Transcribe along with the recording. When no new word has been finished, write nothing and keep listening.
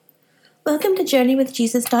Welcome to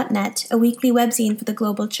JourneyWithJesus.net, a weekly webzine for the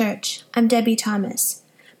global church. I'm Debbie Thomas.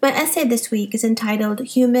 My essay this week is entitled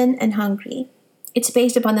Human and Hungry. It's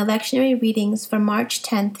based upon the lectionary readings for March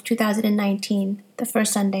 10th, 2019, the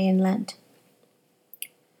first Sunday in Lent.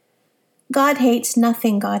 God hates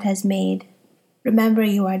nothing God has made. Remember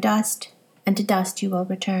you are dust, and to dust you will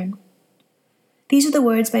return. These are the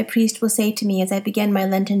words my priest will say to me as I begin my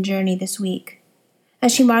Lenten journey this week.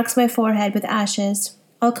 As she marks my forehead with ashes,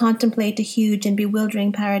 I'll contemplate a huge and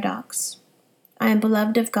bewildering paradox. I am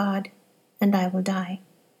beloved of God, and I will die.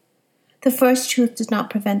 The first truth does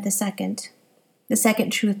not prevent the second. The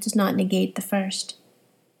second truth does not negate the first.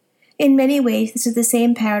 In many ways, this is the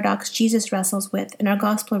same paradox Jesus wrestles with in our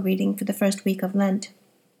Gospel reading for the first week of Lent.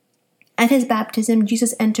 At his baptism,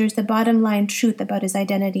 Jesus enters the bottom line truth about his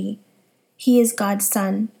identity. He is God's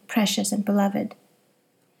Son, precious and beloved.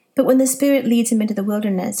 But when the Spirit leads him into the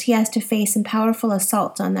wilderness, he has to face some powerful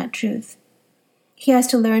assaults on that truth. He has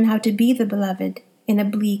to learn how to be the beloved in a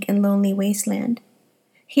bleak and lonely wasteland.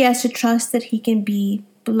 He has to trust that he can be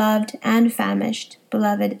beloved and famished,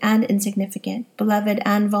 beloved and insignificant, beloved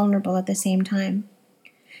and vulnerable at the same time.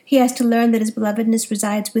 He has to learn that his belovedness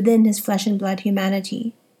resides within his flesh and blood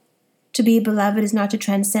humanity. To be beloved is not to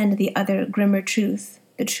transcend the other grimmer truth,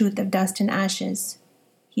 the truth of dust and ashes.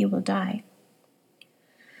 He will die.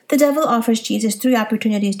 The devil offers Jesus 3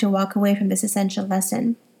 opportunities to walk away from this essential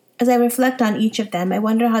lesson. As I reflect on each of them, I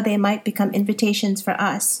wonder how they might become invitations for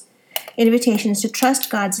us, invitations to trust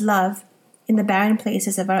God's love in the barren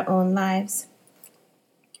places of our own lives.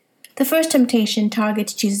 The first temptation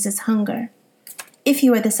targets Jesus' hunger. If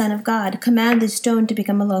you are the Son of God, command this stone to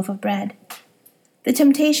become a loaf of bread. The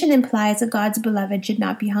temptation implies that God's beloved should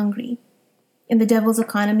not be hungry. In the devil's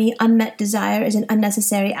economy, unmet desire is an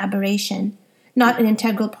unnecessary aberration, not an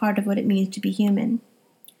integral part of what it means to be human.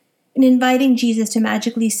 In inviting Jesus to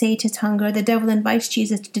magically sate his hunger, the devil invites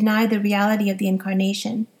Jesus to deny the reality of the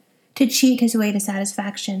incarnation, to cheat his way to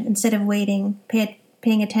satisfaction instead of waiting,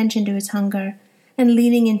 paying attention to his hunger, and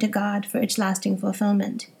leaning into God for its lasting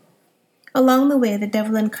fulfillment. Along the way, the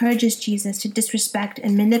devil encourages Jesus to disrespect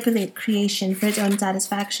and manipulate creation for his own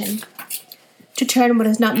satisfaction, to turn what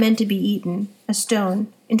is not meant to be eaten, a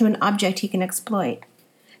stone, into an object he can exploit,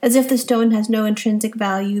 as if the stone has no intrinsic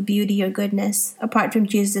value, beauty, or goodness, apart from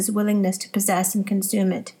Jesus' willingness to possess and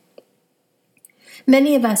consume it.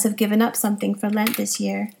 Many of us have given up something for Lent this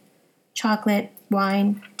year: chocolate,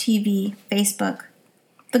 wine, TV, Facebook.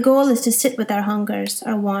 The goal is to sit with our hungers,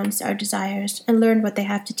 our wants, our desires, and learn what they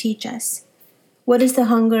have to teach us. What is the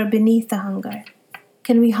hunger beneath the hunger?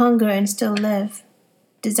 Can we hunger and still live,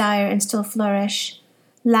 desire and still flourish,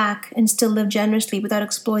 lack and still live generously without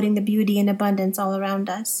exploiting the beauty and abundance all around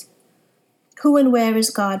us? Who and where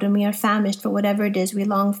is God when we are famished for whatever it is we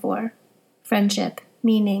long for? Friendship,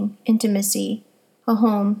 meaning, intimacy, a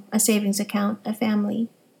home, a savings account, a family.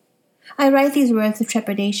 I write these words with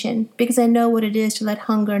trepidation because I know what it is to let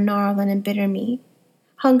hunger gnarl and embitter me.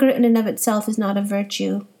 Hunger in and of itself is not a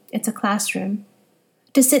virtue, it's a classroom.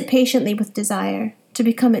 To sit patiently with desire, to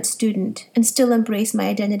become its student, and still embrace my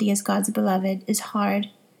identity as God's beloved is hard.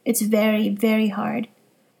 It's very, very hard.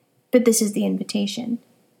 But this is the invitation.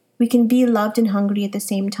 We can be loved and hungry at the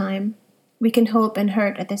same time. We can hope and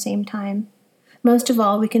hurt at the same time. Most of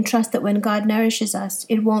all, we can trust that when God nourishes us,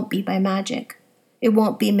 it won't be by magic. It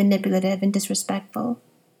won't be manipulative and disrespectful.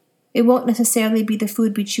 It won't necessarily be the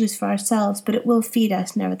food we choose for ourselves, but it will feed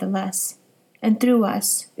us nevertheless. And through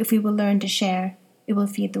us, if we will learn to share, it will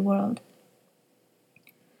feed the world.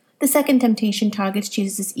 The second temptation targets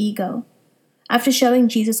Jesus' ego. After showing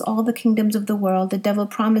Jesus all the kingdoms of the world, the devil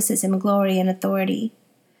promises him glory and authority.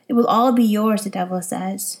 It will all be yours, the devil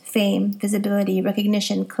says: fame, visibility,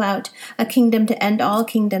 recognition, clout, a kingdom to end all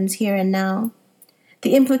kingdoms here and now.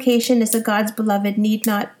 The implication is that God's beloved need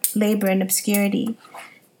not labor in obscurity.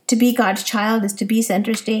 To be God's child is to be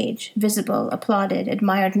center stage, visible, applauded,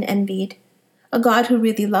 admired, and envied. A God who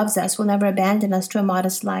really loves us will never abandon us to a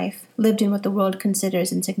modest life, lived in what the world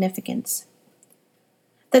considers insignificance.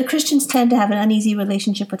 That Christians tend to have an uneasy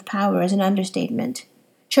relationship with power is an understatement.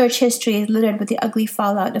 Church history is littered with the ugly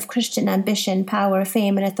fallout of Christian ambition, power,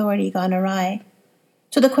 fame, and authority gone awry.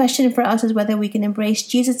 So the question for us is whether we can embrace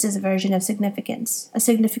Jesus' version of significance, a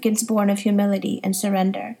significance born of humility and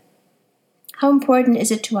surrender. How important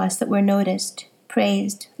is it to us that we're noticed,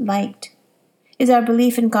 praised, liked? Is our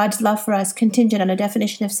belief in God's love for us contingent on a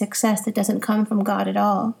definition of success that doesn't come from God at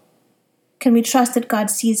all? Can we trust that God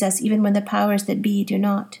sees us even when the powers that be do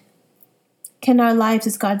not? Can our lives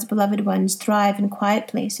as God's beloved ones thrive in quiet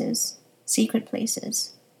places, secret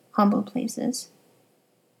places, humble places?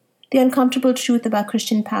 The uncomfortable truth about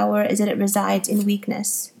Christian power is that it resides in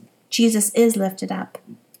weakness. Jesus is lifted up,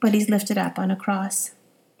 but he's lifted up on a cross.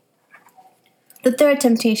 The third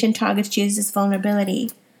temptation targets Jesus' vulnerability.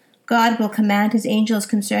 God will command his angels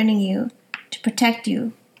concerning you to protect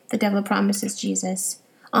you, the devil promises Jesus.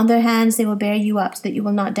 On their hands they will bear you up so that you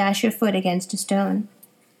will not dash your foot against a stone.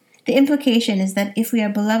 The implication is that if we are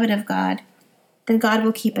beloved of God, then God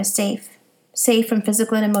will keep us safe. Safe from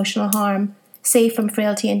physical and emotional harm, safe from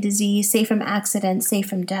frailty and disease, safe from accidents, safe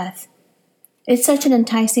from death. It's such an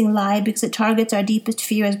enticing lie because it targets our deepest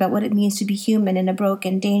fears about what it means to be human in a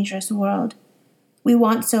broken, dangerous world. We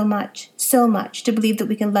want so much to believe that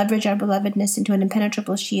we can leverage our belovedness into an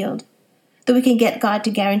impenetrable shield, that we can get God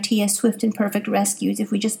to guarantee us swift and perfect rescues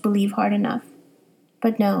if we just believe hard enough.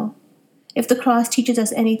 But no. If the cross teaches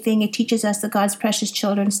us anything, it teaches us that God's precious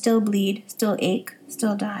children still bleed, still ache,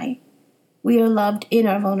 still die. We are loved in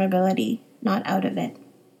our vulnerability, not out of it.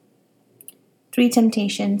 3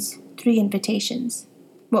 temptations, 3 invitations.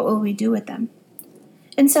 What will we do with them?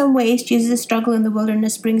 In some ways, Jesus' struggle in the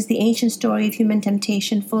wilderness brings the ancient story of human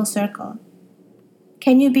temptation full circle.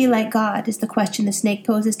 Can you be like God, is the question the snake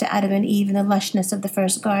poses to Adam and Eve in the lushness of the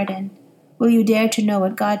first garden. Will you dare to know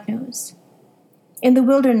what God knows? In the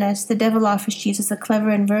wilderness, the devil offers Jesus a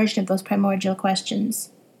clever inversion of those primordial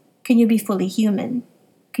questions. Can you be fully human?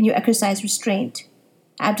 Can you exercise restraint,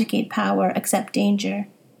 abdicate power, accept danger?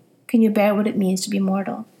 Can you bear what it means to be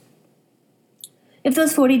mortal? If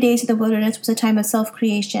those 40 days in the wilderness was a time of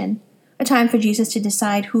self-creation, a time for Jesus to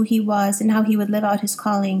decide who he was and how he would live out his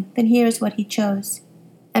calling, then here is what he chose.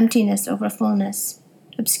 Emptiness over fullness,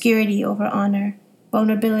 obscurity over honor,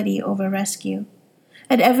 vulnerability over rescue.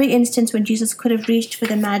 At every instance when Jesus could have reached for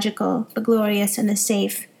the magical, the glorious, and the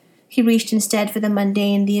safe, he reached instead for the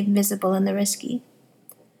mundane, the invisible, and the risky.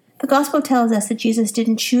 The Gospel tells us that Jesus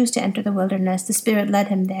didn't choose to enter the wilderness, the Spirit led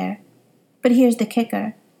him there. But here's the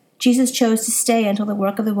kicker. Jesus chose to stay until the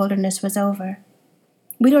work of the wilderness was over.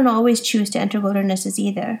 We don't always choose to enter wildernesses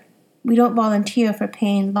either. We don't volunteer for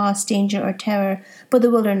pain, loss, danger, or terror, but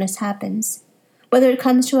the wilderness happens. Whether it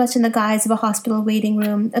comes to us in the guise of a hospital waiting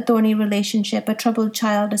room, a thorny relationship, a troubled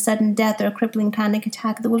child, a sudden death, or a crippling panic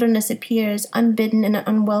attack, the wilderness appears, unbidden and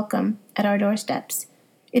unwelcome, at our doorsteps.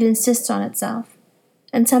 It insists on itself.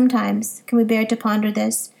 And sometimes, can we bear to ponder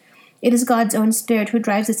this? It is God's own Spirit who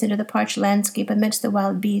drives us into the parched landscape amidst the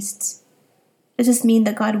wild beasts. Does this mean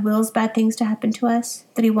that God wills bad things to happen to us?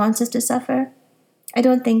 That he wants us to suffer? I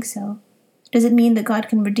don't think so. Does it mean that God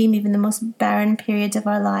can redeem even the most barren periods of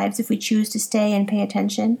our lives if we choose to stay and pay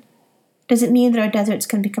attention? Does it mean that our deserts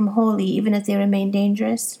can become holy even as they remain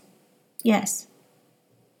dangerous? Yes.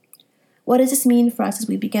 What does this mean for us as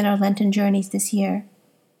we begin our Lenten journeys this year?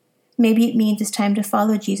 Maybe it means it's time to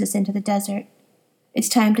follow Jesus into the desert. It's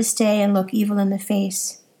time to stay and look evil in the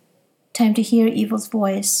face. Time to hear evil's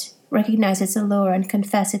voice, recognize its allure, and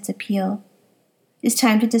confess its appeal. It's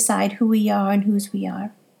time to decide who we are and whose we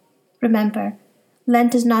are. Remember,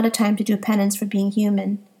 Lent is not a time to do penance for being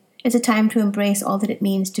human. It's a time to embrace all that it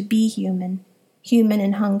means to be human. Human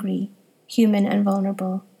and hungry, human and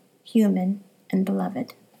vulnerable, human and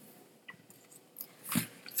beloved.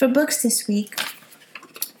 For books this week,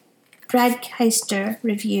 Brad Heister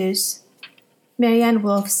reviews Marianne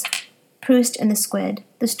Wolf's Proust and the Squid,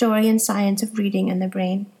 The Story and Science of Reading and the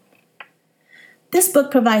Brain. This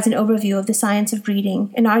book provides an overview of the science of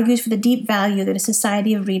reading and argues for the deep value that a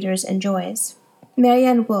society of readers enjoys.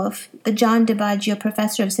 Marianne Wolf, the John DiBaggio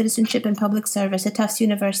Professor of Citizenship and Public Service at Tufts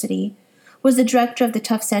University, was the director of the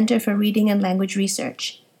Tufts Center for Reading and Language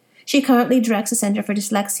Research. She currently directs the Center for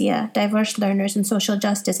Dyslexia, Diverse Learners, and Social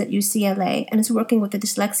Justice at UCLA and is working with the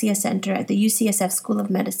Dyslexia Center at the UCSF School of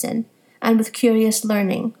Medicine and with Curious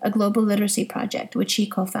Learning, a global literacy project which she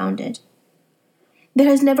co-founded. There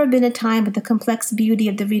has never been a time when the complex beauty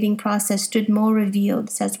of the reading process stood more revealed,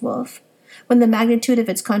 says Wolf, when the magnitude of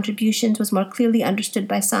its contributions was more clearly understood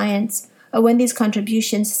by science, or when these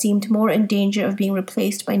contributions seemed more in danger of being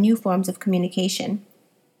replaced by new forms of communication.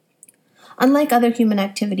 Unlike other human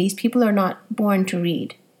activities, people are not born to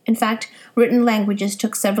read. In fact, written languages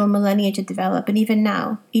took several millennia to develop, and even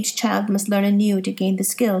now, each child must learn anew to gain the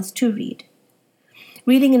skills to read.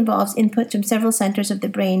 Reading involves input from several centers of the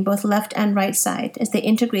brain, both left and right side, as they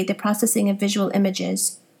integrate the processing of visual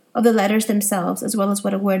images, of the letters themselves, as well as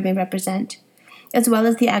what a word may represent, as well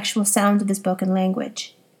as the actual sounds of the spoken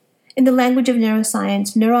language. In the language of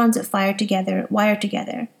neuroscience, neurons that wire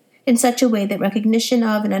together, in such a way that recognition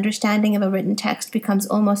of and understanding of a written text becomes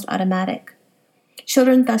almost automatic.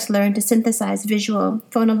 Children thus learn to synthesize visual,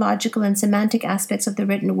 phonological, and semantic aspects of the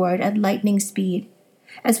written word at lightning speed.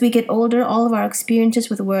 As we get older, all of our experiences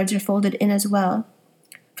with words are folded in as well.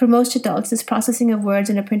 For most adults, this processing of words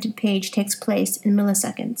on a printed page takes place in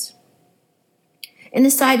milliseconds. In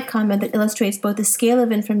a side comment that illustrates both the scale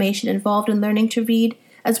of information involved in learning to read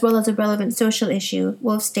as well as a relevant social issue,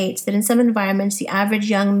 Woolf states that in some environments the average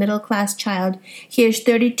young middle-class child hears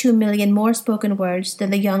 32 million more spoken words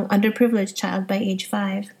than the young underprivileged child by age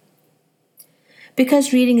 5.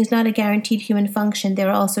 Because reading is not a guaranteed human function, there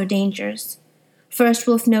are also dangers. First,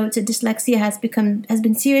 Woolf notes that dyslexia has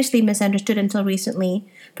been seriously misunderstood until recently,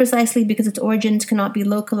 precisely because its origins cannot be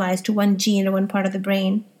localized to one gene or one part of the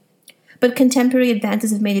brain. But contemporary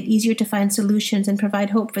advances have made it easier to find solutions and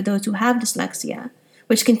provide hope for those who have dyslexia,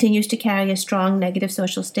 which continues to carry a strong negative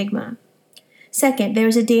social stigma. Second, there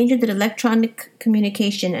is a danger that electronic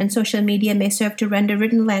communication and social media may serve to render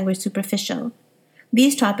written language superficial.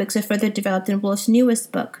 These topics are further developed in Woolf's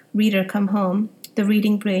newest book, Reader Come Home, The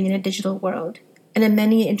Reading Brain in a Digital World, and in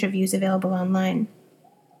many interviews available online.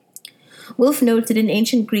 Woolf notes that in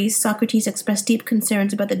ancient Greece, Socrates expressed deep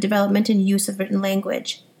concerns about the development and use of written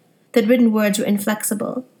language, that written words were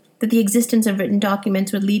inflexible, that the existence of written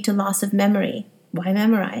documents would lead to loss of memory, why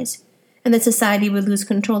memorize, and that society would lose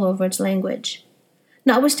control over its language.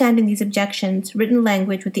 Notwithstanding these objections, written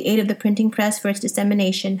language, with the aid of the printing press for its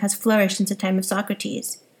dissemination, has flourished since the time of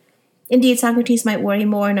Socrates. Indeed, Socrates might worry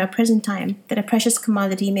more in our present time that a precious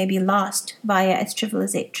commodity may be lost via its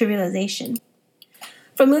trivialization.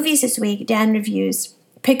 For movies this week, Dan reviews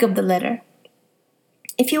Pick of the Litter.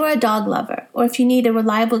 If you are a dog lover, or if you need a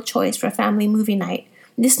reliable choice for a family movie night,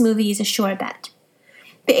 this movie is a sure bet.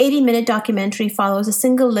 The 80-minute documentary follows a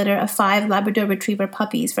single litter of 5 Labrador Retriever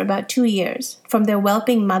puppies for about 2 years, from their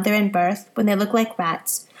whelping mother and birth, when they look like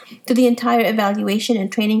rats, to the entire evaluation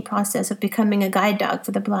and training process of becoming a guide dog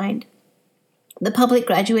for the blind. The public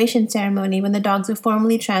graduation ceremony, when the dogs are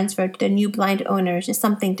formally transferred to their new blind owners, is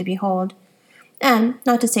something to behold. And,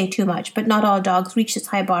 not to say too much, but not all dogs reach this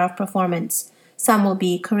high bar of performance. Some will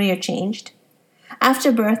be career-changed.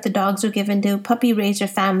 After birth, the dogs are given to puppy raiser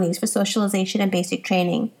families for socialization and basic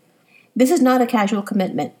training. This is not a casual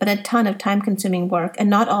commitment, but a ton of time-consuming work, and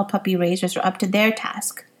not all puppy raisers are up to their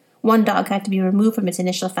task. One dog had to be removed from its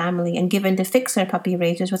initial family and given to fixer puppy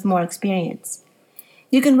raisers with more experience.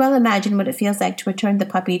 You can well imagine what it feels like to return the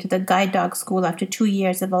puppy to the guide dog school after 2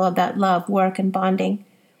 years of all of that love, work, and bonding.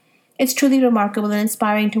 It's truly remarkable and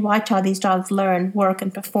inspiring to watch how these dogs learn, work,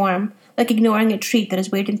 and perform, like ignoring a treat that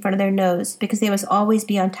is waved in front of their nose because they must always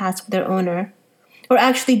be on task with their owner, or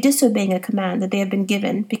actually disobeying a command that they have been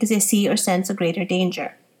given because they see or sense a greater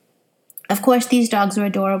danger. Of course, these dogs are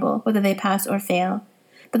adorable, whether they pass or fail,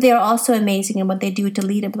 but they are also amazing in what they do to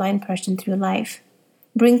lead a blind person through life.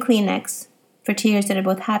 Bring Kleenex for tears that are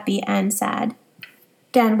both happy and sad.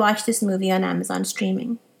 Dan watched this movie on Amazon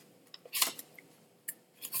streaming.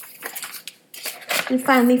 And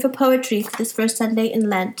finally, for poetry for this first Sunday in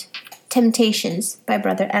Lent, Temptations by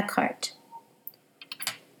Brother Eckhart.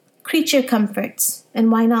 Creature comforts, and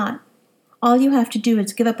why not? All you have to do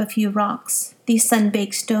is give up a few rocks. These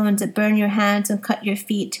sun-baked stones that burn your hands and cut your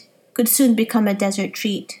feet could soon become a desert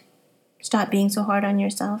treat. Stop being so hard on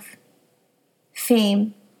yourself.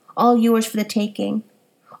 Fame, all yours for the taking.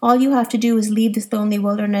 All you have to do is leave this lonely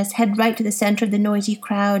wilderness, head right to the center of the noisy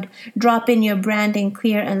crowd, drop in your branding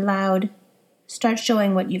clear and loud. Start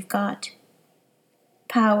showing what you've got.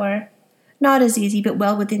 Power, not as easy but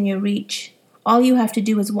well within your reach. All you have to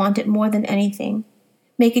do is want it more than anything.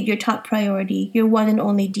 Make it your top priority, your one and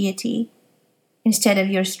only deity, instead of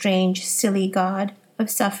your strange, silly god of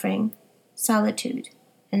suffering, solitude,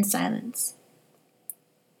 and silence.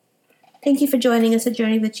 Thank you for joining us at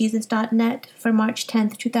JourneyWithJesus.net for March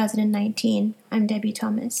 10th, 2019. I'm Debbie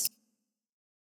Thomas.